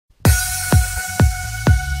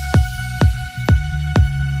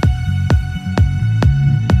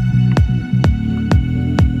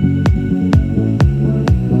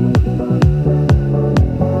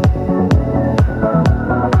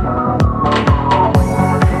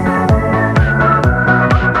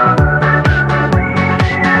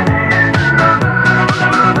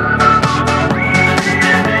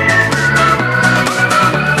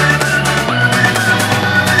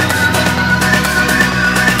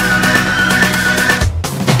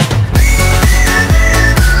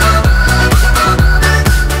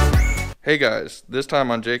Hey guys, this time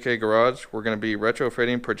on JKGarage, we're going to be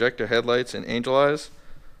retrofitting projector headlights and angel eyes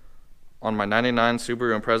on my 99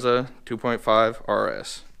 Subaru Impreza 2.5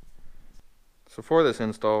 RS. So for this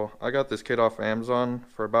install, I got this kit off of Amazon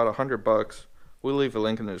for about $100. We'll leave a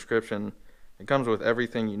link in the description. It comes with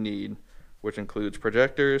everything you need, which includes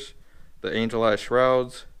projectors, the angel eye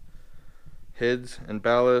shrouds, HIDs and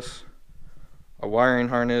ballasts, a wiring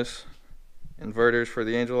harness, inverters for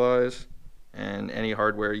the angel eyes, and any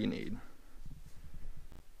hardware you need.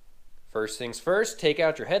 First things first, take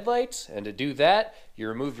out your headlights, and to do that, you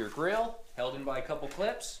remove your grill, held in by a couple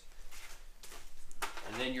clips,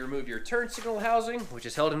 and then you remove your turn signal housing, which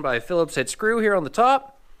is held in by a Phillips head screw here on the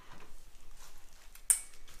top.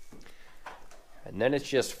 And then it's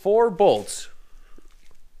just 4 bolts.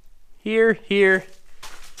 Here, here,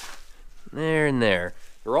 there, and there.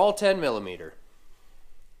 They're all 10mm.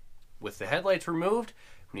 With the headlights removed,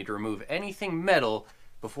 we need to remove anything metal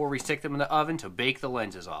before we stick them in the oven to bake the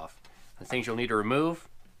lenses off. The things you'll need to remove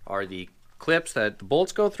are the clips that the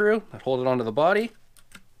bolts go through that hold it onto the body,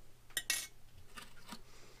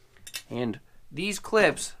 and these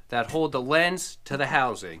clips that hold the lens to the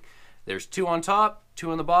housing. There's 2 on top,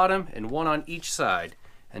 2 on the bottom, and 1 on each side.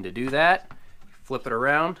 And to do that, flip it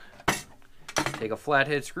around, take a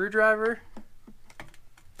flathead screwdriver,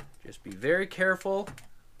 just be very careful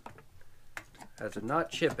as to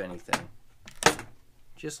not chip anything,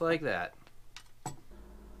 just like that.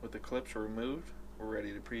 With the clips removed, we're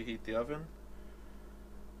ready to preheat the oven.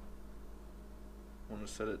 I'm going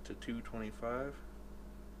to set it to 225.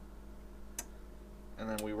 And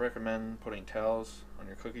then we recommend putting towels on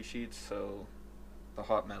your cookie sheets so the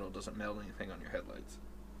hot metal doesn't melt anything on your headlights.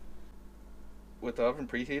 With the oven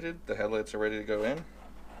preheated, the headlights are ready to go in.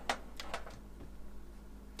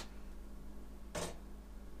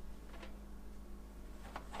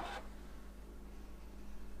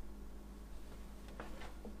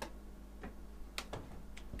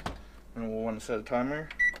 And we'll want to set a timer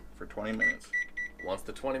for 20 minutes. Once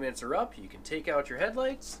the 20 minutes are up, you can take out your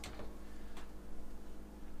headlights.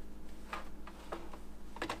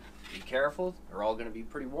 Be careful, they're all going to be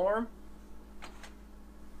pretty warm.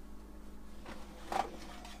 And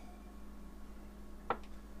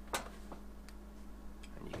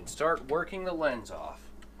you can start working the lens off.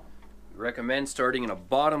 We recommend starting in a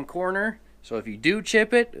bottom corner, so if you do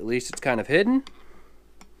chip it, at least it's kind of hidden.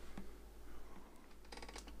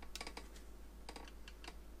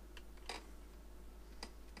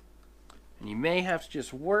 And you may have to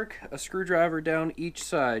just work a screwdriver down each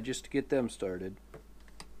side just to get them started.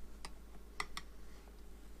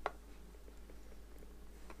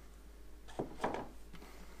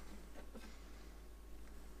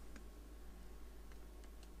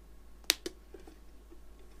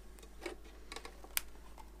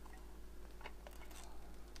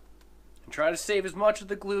 And try to save as much of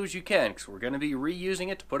the glue as you can, because we're going to be reusing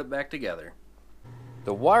it to put it back together.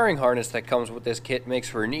 The wiring harness that comes with this kit makes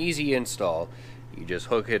for an easy install. You just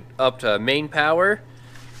hook it up to main power.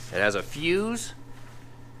 It has a fuse,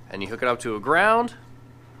 and you hook it up to a ground.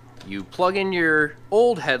 You plug in your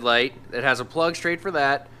old headlight that has a plug straight for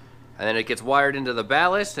that, and then it gets wired into the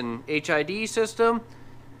ballast and HID system.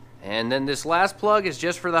 And then this last plug is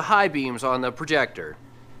just for the high beams on the projector.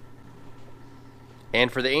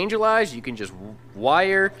 And for the angel eyes, you can just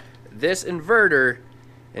wire this inverter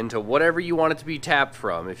into whatever you want it to be tapped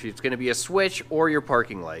from, if it's going to be a switch or your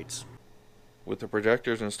parking lights. With the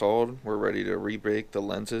projectors installed, we're ready to re-bake the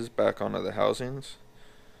lenses back onto the housings.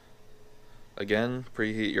 Again,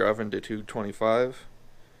 preheat your oven to 225,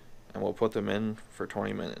 and we'll put them in for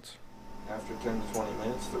 20 minutes. After 10 to 20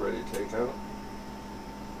 minutes, they're ready to take out.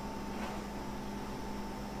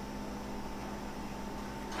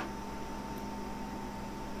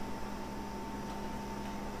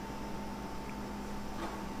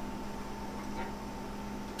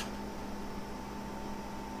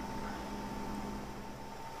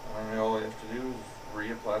 And all you have to do is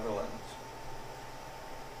reapply the lens.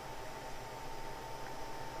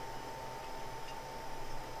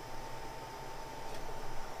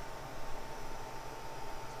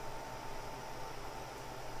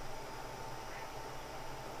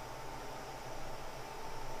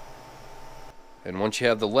 And once you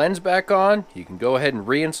have the lens back on, you can go ahead and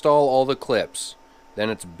reinstall all the clips. Then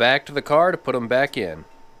it's back to the car to put them back in.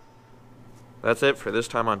 That's it for this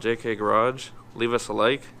time on JKGarage. Leave us a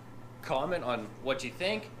like, Comment on what you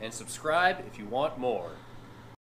think, and subscribe if you want more.